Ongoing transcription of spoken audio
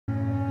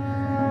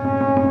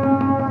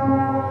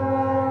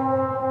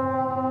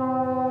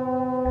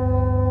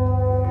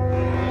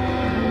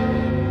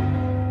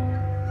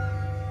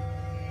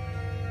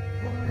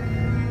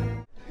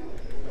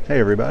Hey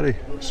everybody,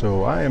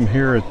 so I am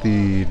here at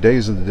the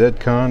Days of the Dead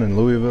Con in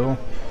Louisville.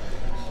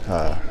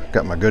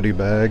 Got my goodie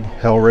bag,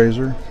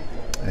 Hellraiser,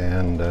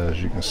 and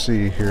as you can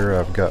see here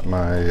I've got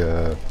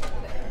my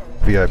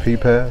VIP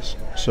pass.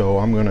 So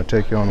I'm going to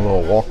take you on a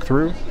little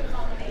walkthrough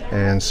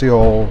and see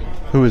all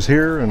who is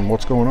here and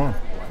what's going on.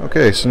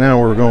 Okay, so now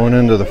we're going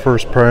into the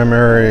first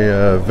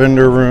primary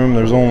vendor room.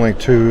 There's only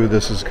two.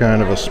 This is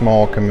kind of a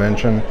small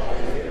convention,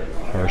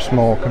 or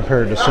small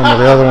compared to some of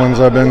the other ones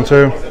I've been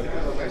to.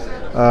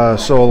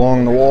 So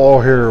along the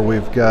wall here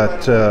we've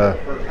got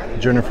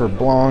Jennifer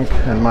Blanc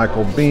and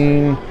Michael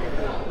Bean.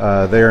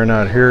 They are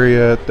not here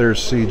yet.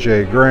 There's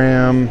CJ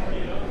Graham.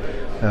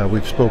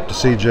 We've spoke to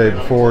CJ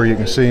before. You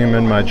can see him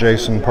in my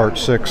Jason Part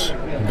 6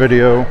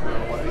 video.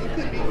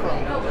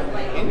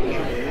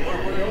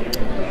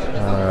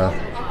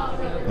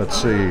 Let's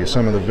see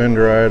some of the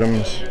vendor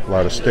items. A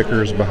lot of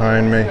stickers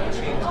behind me.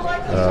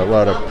 A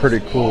lot of pretty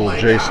cool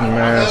Jason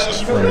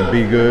masks from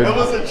Be Good.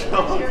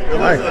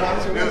 Hi.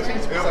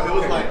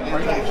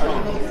 Like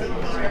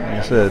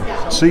I said,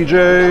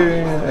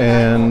 CJ,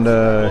 and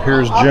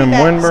here's Jim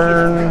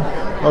Winburn.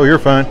 Oh, you're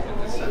fine.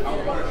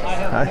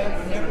 Hi.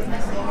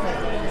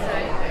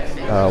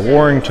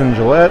 Warrington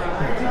Gillette.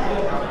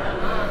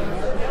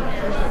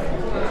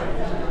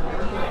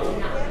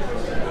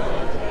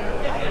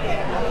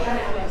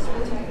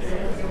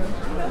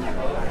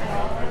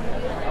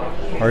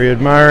 Are you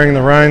admiring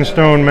the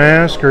rhinestone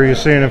mask, or are you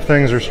seeing if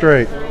things are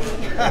straight?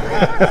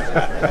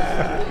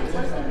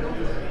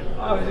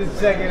 I was just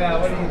checking it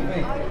out. What do you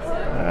think?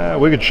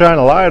 We could shine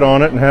a light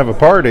on it and have a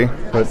party,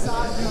 but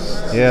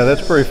yeah,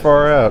 that's pretty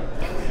far out.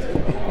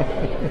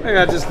 Maybe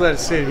I'll just let it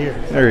sit here.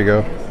 There you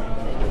go.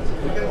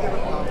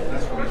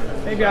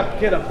 Maybe I'll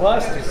get a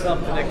bust or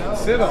something that can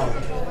sit on.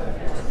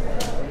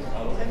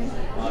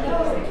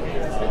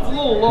 It's a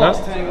little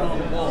lost hanging on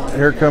the wall.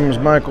 Here comes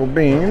Michael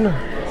Bean.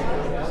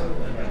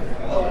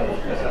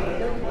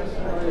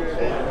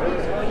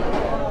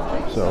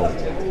 So,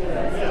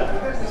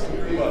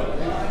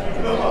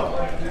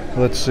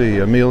 let's see,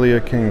 Amelia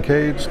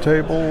Kincaid's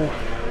table.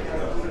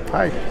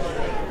 Hi.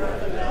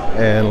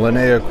 And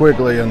Linnea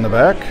Quigley in the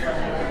back.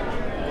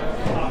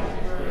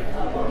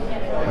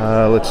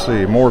 Let's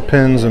see, more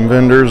pins and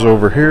vendors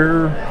over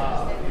here.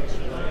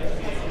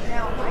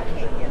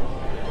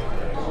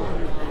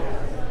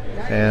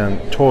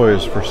 And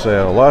toys for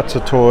sale. Lots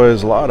of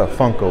toys, a lot of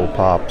Funko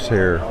Pops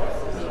here.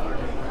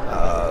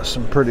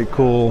 Some pretty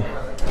cool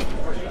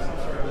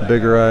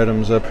bigger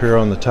items up here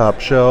on the top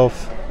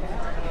shelf.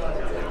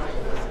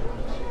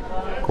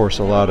 Of course,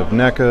 a lot of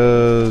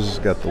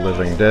NECAs. Got the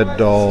Living Dead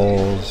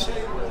dolls.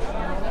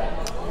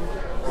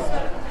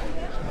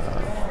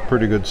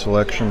 Pretty good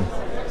selection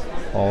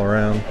all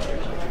around.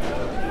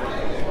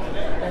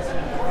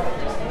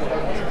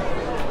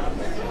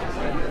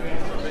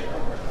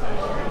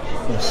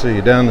 Let's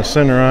see, down the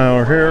center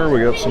aisle here we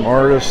got some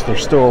artists.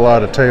 There's still a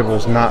lot of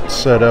tables not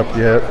set up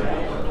yet.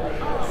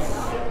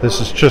 This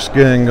is just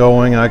getting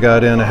going. I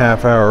got in a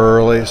half hour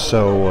early,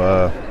 so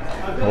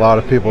a lot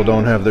of people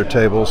don't have their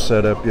tables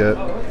set up yet.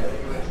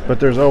 But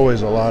there's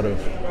always a lot of,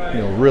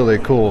 really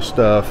cool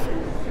stuff.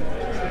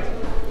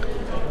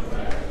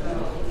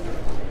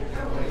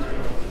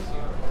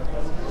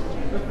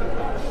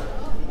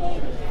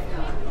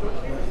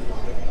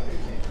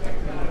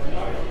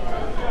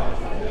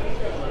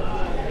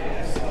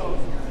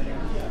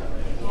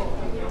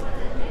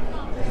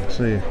 Let's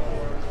see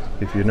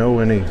if you know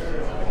any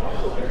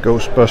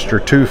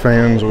Ghostbuster 2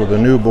 fans with a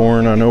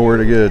newborn. I know where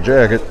to get a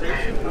jacket.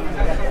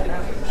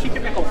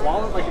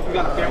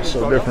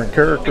 So different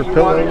character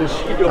pillows.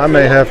 I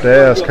may have to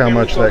ask how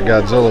much that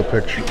Godzilla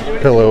picture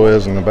pillow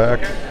is in the back.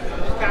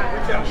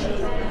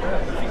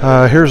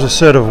 Here's a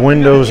set of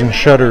windows and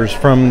shutters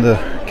from the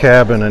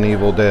cabin in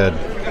Evil Dead,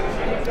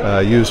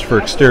 used for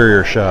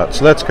exterior shots.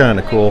 So that's kind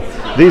of cool.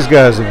 These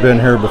guys have been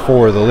here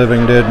before. The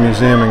Living Dead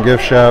Museum and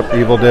Gift Shop,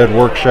 Evil Dead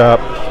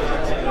Workshop.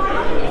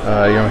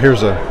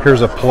 Here's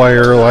a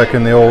player like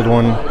in the old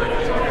one.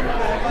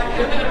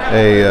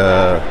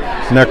 A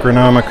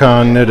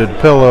Necronomicon knitted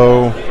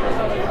pillow.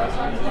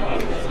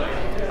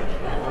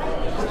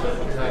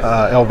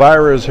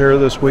 Elvira is here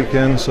this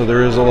weekend, so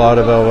there is a lot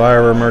of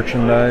Elvira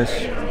merchandise.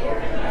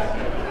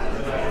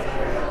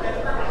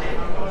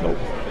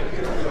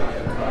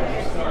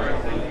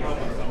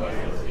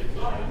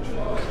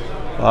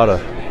 A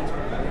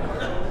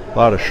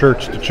lot of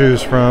shirts to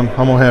choose from.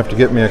 I'm gonna have to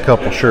get me a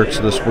couple shirts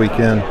this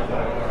weekend.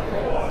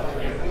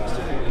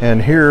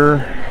 And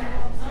here,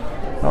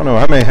 I don't know,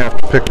 I may have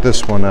to pick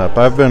this one up.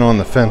 I've been on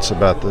the fence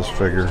about this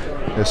figure.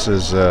 This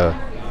is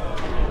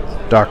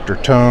Dr.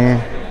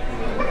 Tongue.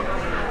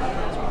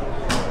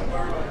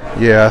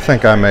 Yeah, I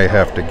think I may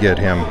have to get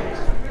him.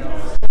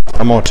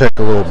 I'm going to take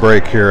a little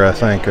break here, I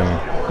think,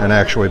 and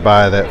actually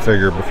buy that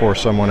figure before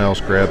someone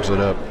else grabs it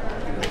up.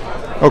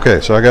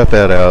 Okay, so I got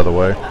that out of the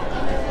way.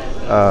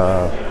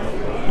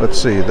 Let's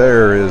see,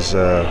 there is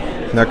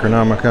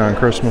Necronomicon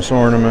Christmas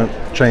ornament,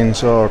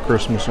 chainsaw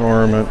Christmas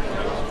ornament,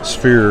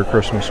 sphere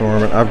Christmas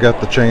ornament. I've got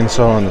the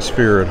chainsaw and the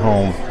sphere at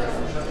home.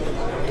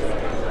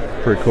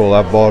 Pretty cool.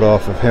 I've bought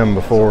off of him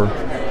before.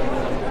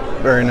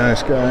 Very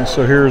nice guy.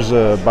 So here's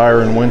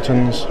Byron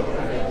Winton's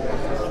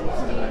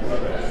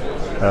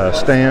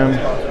stand.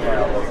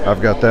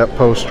 I've got that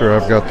poster.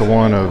 I've got the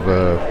one of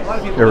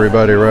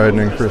everybody riding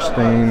in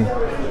Christine.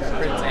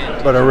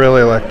 But I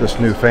really like this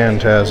new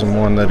Phantasm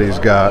one that he's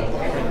got.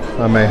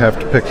 I may have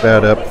to pick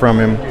that up from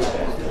him.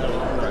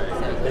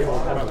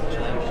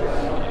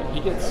 He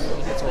gets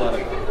a lot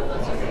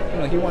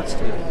of, he wants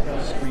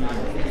to screen.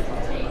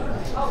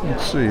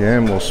 Let's see,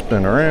 and we'll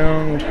spin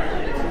around.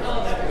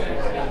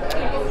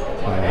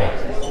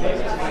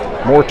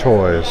 More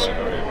toys.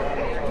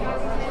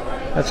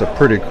 That's a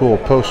pretty cool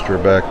poster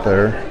back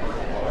there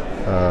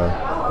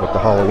with the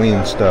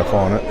Halloween stuff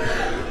on it.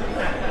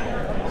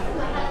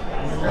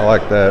 I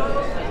like that.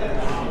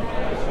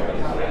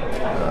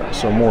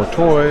 So more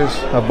toys.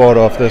 I bought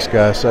off this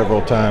guy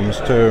several times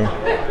too.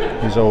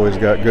 He's always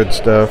got good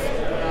stuff.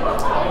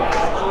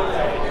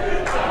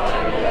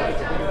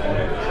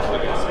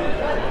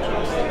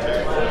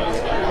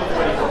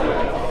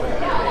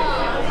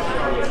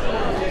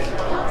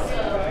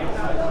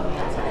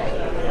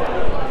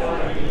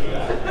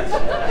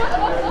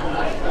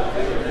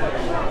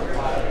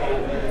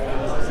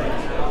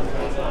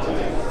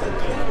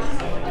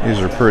 These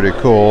are pretty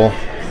cool.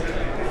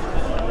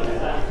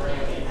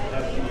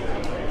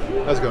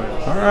 How's it going?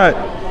 All right,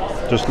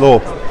 just a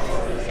little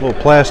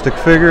plastic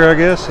figure, I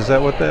guess. Is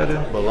that what that is?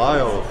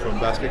 Belial from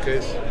Basket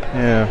Case.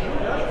 Yeah.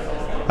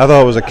 I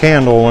thought it was a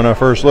candle when I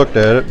first looked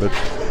at it, but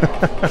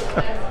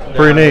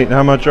pretty neat.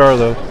 How much are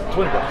those?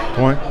 $20.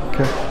 20?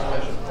 Okay.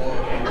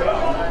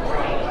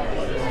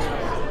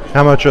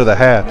 How much are the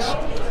hats?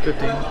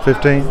 15.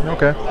 15?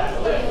 Okay.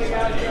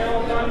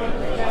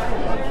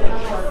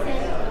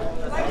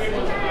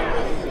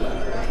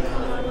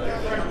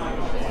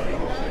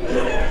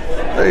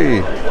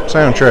 Hey,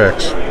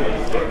 soundtracks.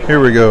 Here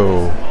we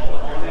go.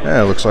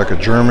 Yeah, it looks like a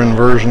German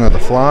version of The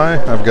Fly.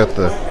 I've got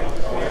the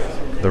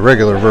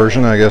regular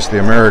version, I guess the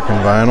American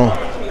vinyl.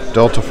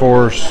 Delta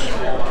Force,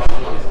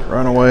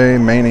 Runaway,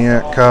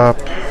 Maniac Cop,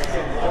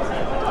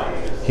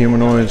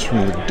 Humanoids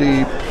from the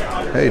Deep.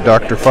 Hey,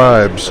 Dr.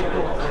 Phibes.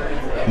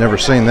 Never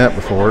seen that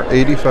before.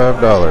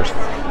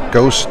 $85.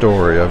 Ghost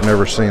Story. I've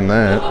never seen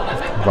that.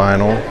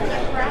 Vinyl.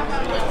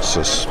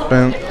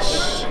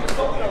 Suspense.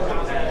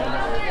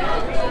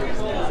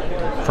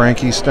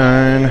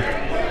 Frankenstein.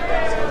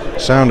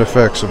 Sound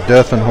effects of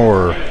death and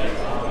horror.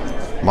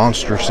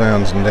 Monster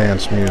sounds and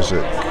dance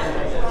music.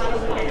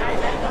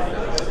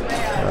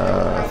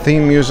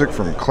 Theme music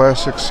from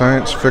classic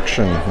science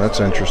fiction.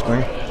 That's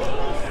interesting.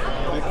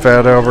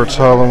 Fat Albert's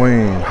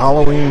Halloween.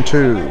 Halloween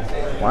 2.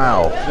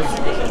 Wow.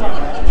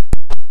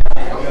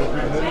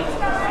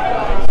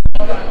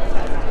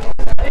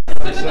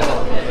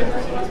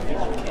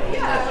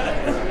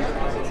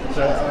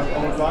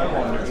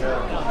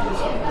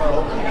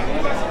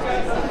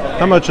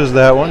 How much is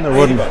that one? There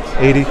wasn't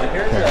 80.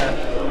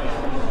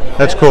 Okay.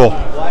 That's cool.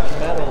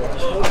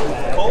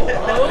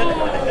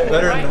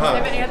 Better than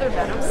hot. Any other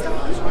Venom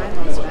stuff? I'm trying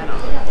those Venom.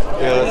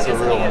 Yeah, that's a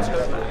real one.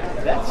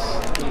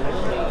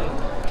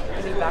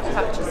 Any back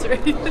patches or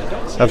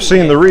anything? I've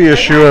seen the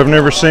reissue. I've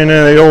never seen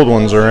any of the old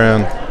ones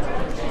around.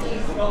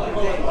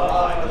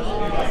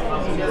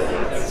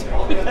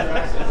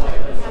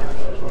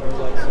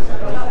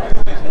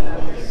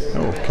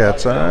 Oh,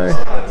 Cat's Eye.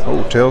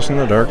 Oh, Tales from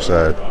the Dark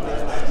Side.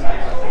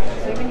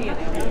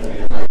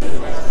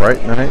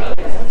 Fright Night.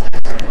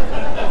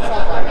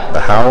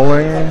 The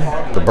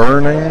Howling. The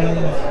Burning.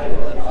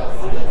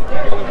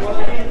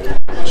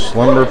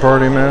 Slumber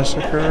Party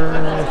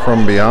Massacre.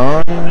 From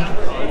Beyond.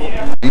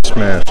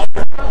 Beastmaster.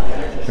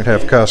 We'd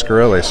have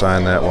Coscarelli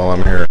sign that while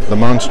I'm here. The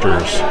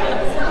Monsters.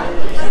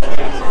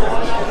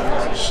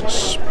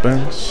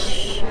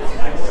 Suspense.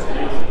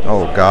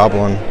 Oh,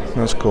 Goblin.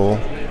 That's cool.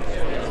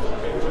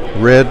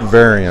 Red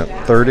variant,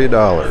 $30.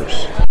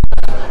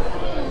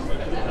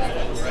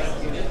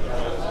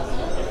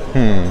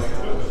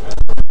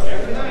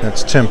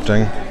 That's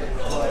tempting.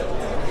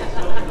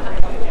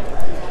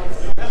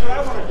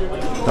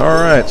 All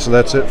right, so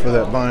that's it for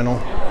that vinyl.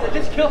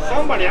 Just kill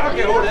somebody. I don't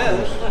care who it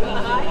is.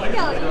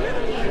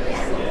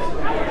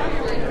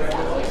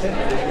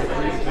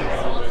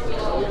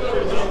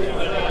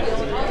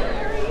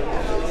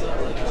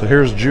 So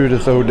here's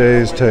Judith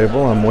O'Day's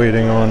table. I'm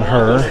waiting on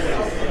her.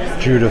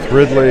 Judith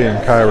Ridley and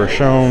Kyra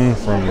Schoen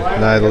from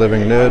Night of the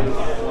Living Dead.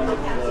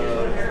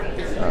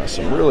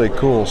 Some really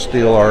cool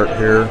steel art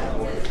here.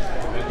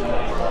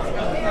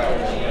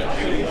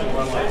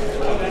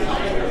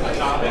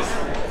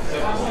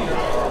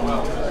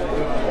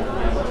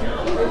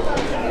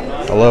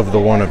 I love the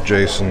one of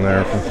Jason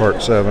there from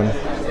Part 7.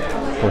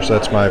 Of course,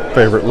 that's my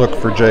favorite look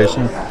for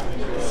Jason.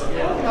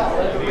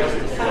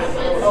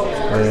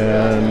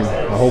 And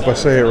I hope I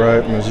say it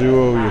right,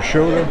 Mizuo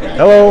Yoshida.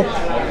 Hello!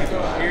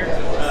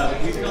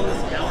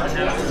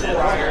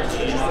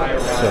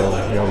 So,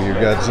 you know, your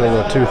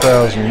Godzilla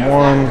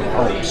 2001.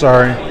 Oh,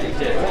 sorry.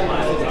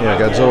 Yeah,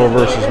 Godzilla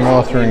versus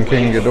Mothra and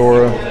King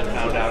Ghidorah.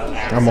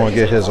 I'm going to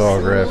get his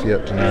autograph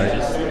yet tonight.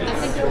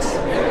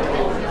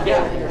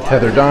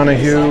 Heather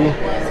Donahue.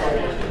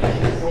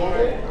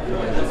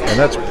 And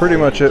that's pretty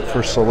much it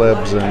for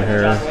celebs in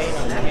here.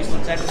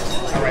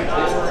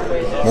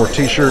 More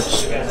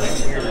t-shirts.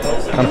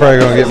 I'm probably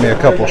going to get me a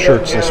couple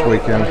shirts this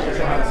weekend.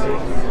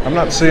 I'm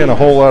not seeing a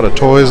whole lot of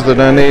toys that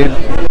I need.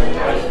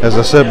 As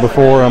I said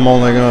before, I'm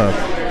only going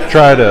to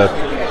try to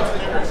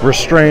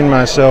restrain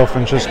myself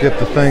and just get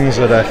the things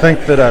that I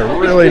think that I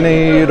really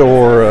need,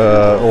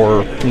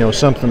 or you know,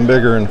 something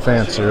bigger and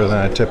fancier than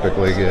I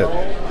typically get.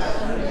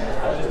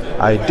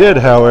 I did,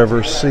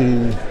 however,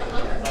 see,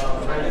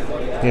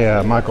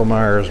 yeah, Michael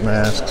Myers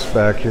masks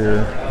back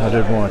here. I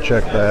did want to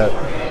check that.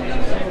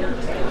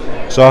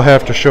 So I'll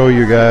have to show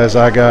you guys.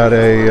 I got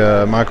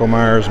a Michael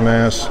Myers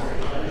mask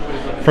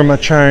from a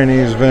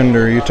Chinese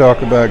vendor. You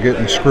talk about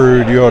getting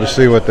screwed, you ought to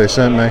see what they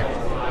sent me.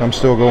 I'm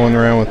still going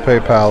around with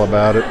PayPal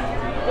about it.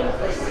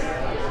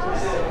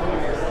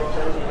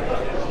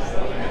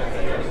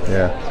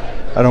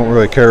 Yeah, I don't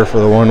really care for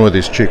the one with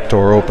his cheek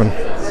tore open.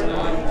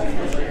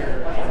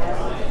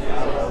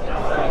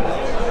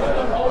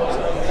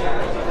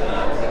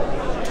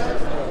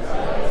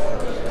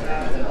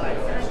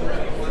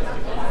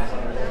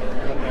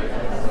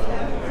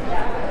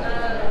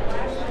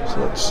 So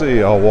let's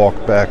see, I'll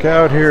walk back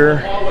out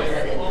here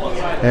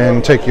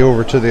and take you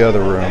over to the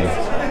other room.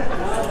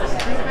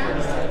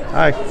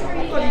 Hi. I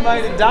thought he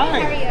might have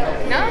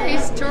died. No,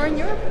 he's touring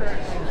your purse.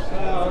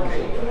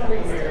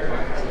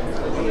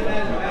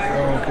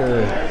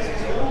 Okay.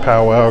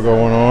 Powwow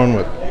going on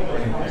with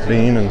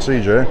Dean and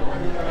CJ.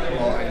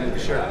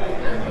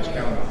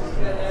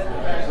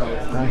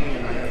 Hi.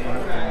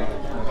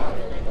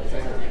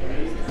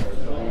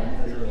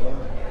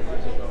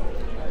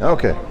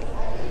 Okay.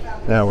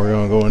 Now we're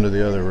going to go into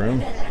the other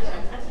room.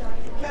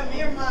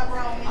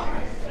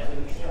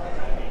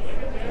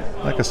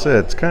 Like I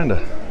said, it's kind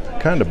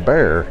of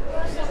bare.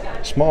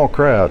 Small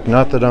crowd.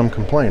 Not that I'm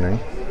complaining.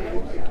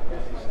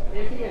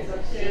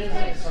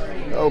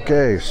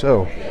 Okay,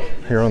 so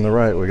here on the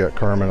right we got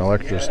Carmen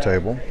Electra's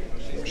table.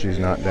 She's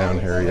not down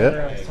here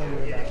yet.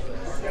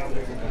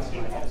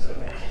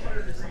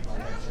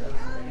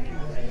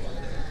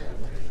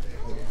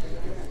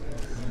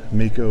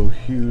 Miko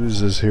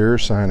Hughes is here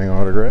signing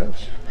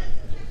autographs.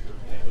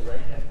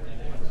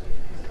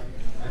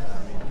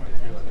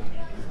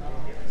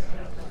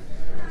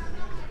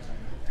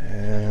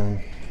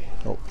 And,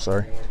 oh,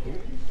 sorry.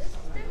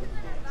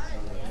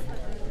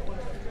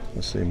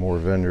 Let's see, more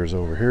vendors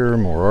over here,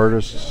 more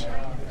artists.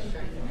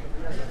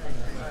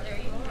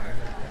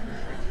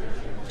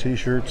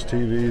 T-shirts,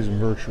 TVs, and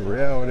virtual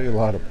reality. A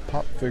lot of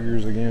pop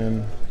figures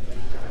again.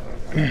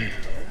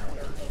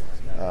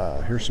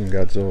 Here's some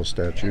Godzilla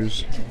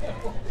statues.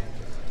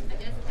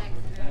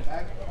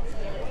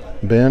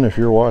 Ben, if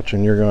you're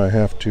watching, you're going to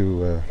have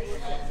to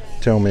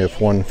tell me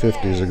if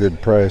 150 is a good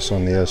price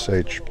on the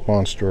SH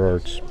Monster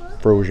Arts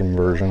Frozen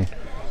version.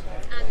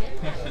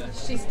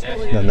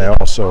 Then they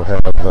also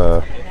have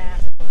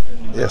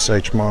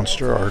SH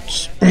Monster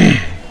Arts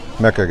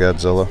Mecha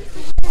Godzilla.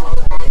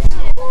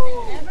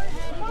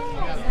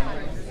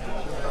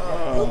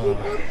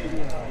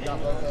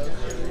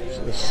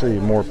 So let's see,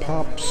 more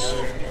pops.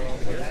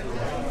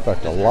 In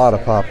fact, a lot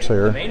of pops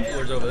here. The main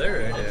floor's over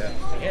there, right?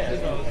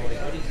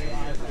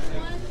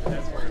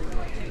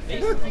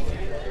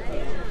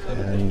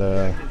 And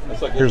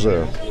here's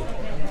a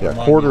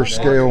quarter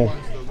scale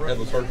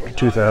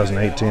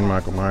 2018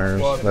 Michael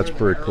Myers. That's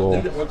pretty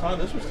cool.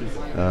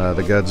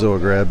 The Godzilla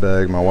grab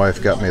bag. My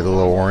wife got me the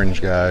little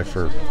orange guy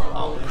for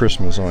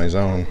Christmas on his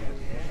own.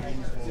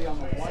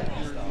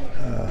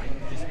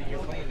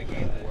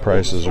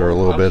 Prices are a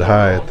little bit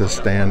high at this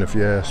stand, if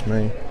you ask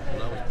me.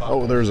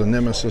 Oh, there's a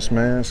Nemesis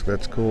mask.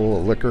 That's cool.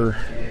 A Liquor,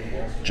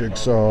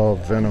 Jigsaw,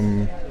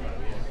 Venom.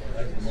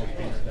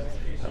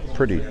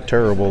 Pretty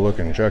terrible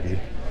looking Chucky.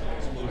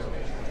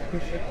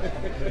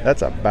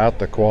 That's about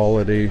the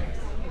quality.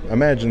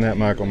 Imagine that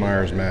Michael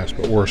Myers mask,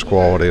 but worse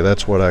quality.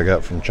 That's what I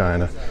got from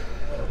China.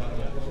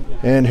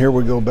 And here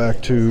we go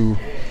back to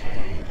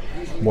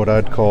what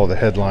I'd call the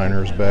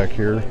headliners back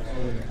here.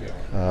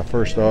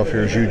 First off,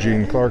 here's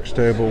Eugene Clark's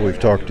table. We've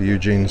talked to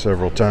Eugene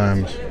several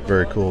times.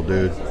 Very cool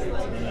dude.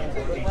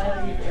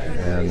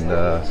 And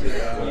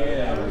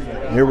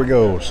here we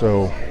go.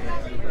 So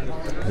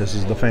this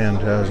is the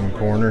Phantasm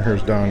corner.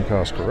 Here's Don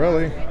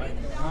Coscarelli.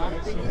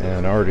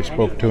 And I already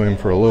spoke to him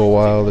for a little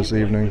while this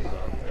evening.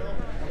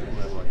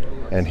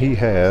 And he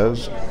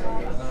has,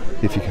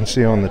 if you can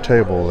see on the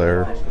table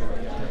there,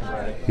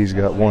 he's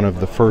got one of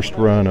the first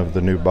run of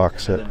the new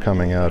box set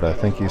coming out. I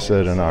think he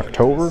said in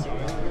October.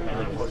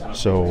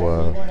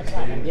 So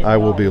I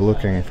will be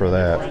looking for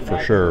that for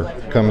sure.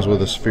 Comes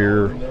with a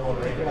sphere.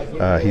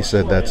 He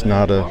said that's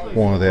not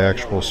one of the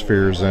actual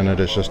spheres in it.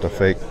 It's just a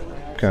fake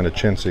kind of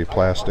chintzy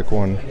plastic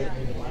one.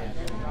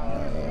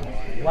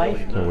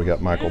 So we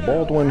got Michael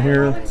Baldwin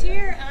here.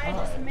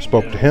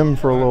 Spoke to him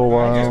for a little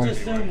while.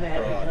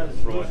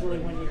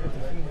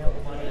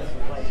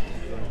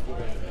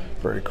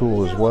 Very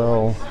cool as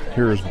well.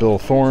 Here's Bill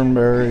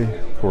Thornberry,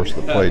 of course,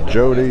 that played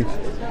Jody,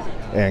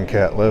 and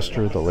Kat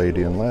Lester, the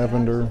lady in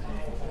lavender.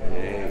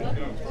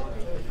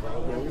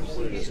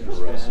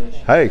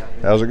 Hey,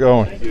 how's it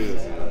going?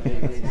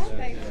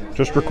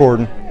 just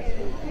recording.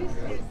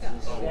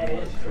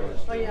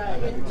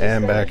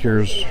 And back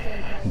here's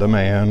the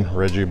man,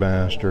 Reggie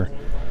Bannister.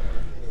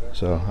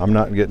 So I'm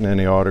not getting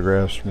any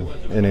autographs from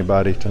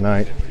anybody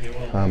tonight.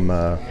 I'm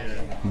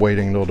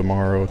waiting till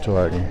tomorrow till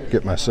I can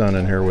get my son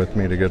in here with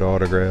me to get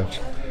autographs.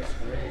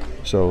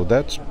 So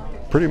that's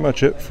pretty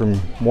much it from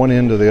one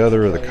end to the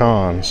other of the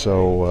con.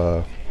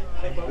 So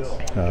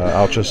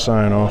I'll just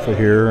sign off of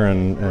here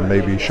and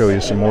maybe show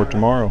you some more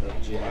tomorrow.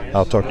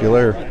 I'll talk to you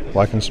later.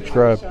 Like and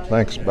subscribe.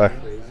 Thanks. Bye.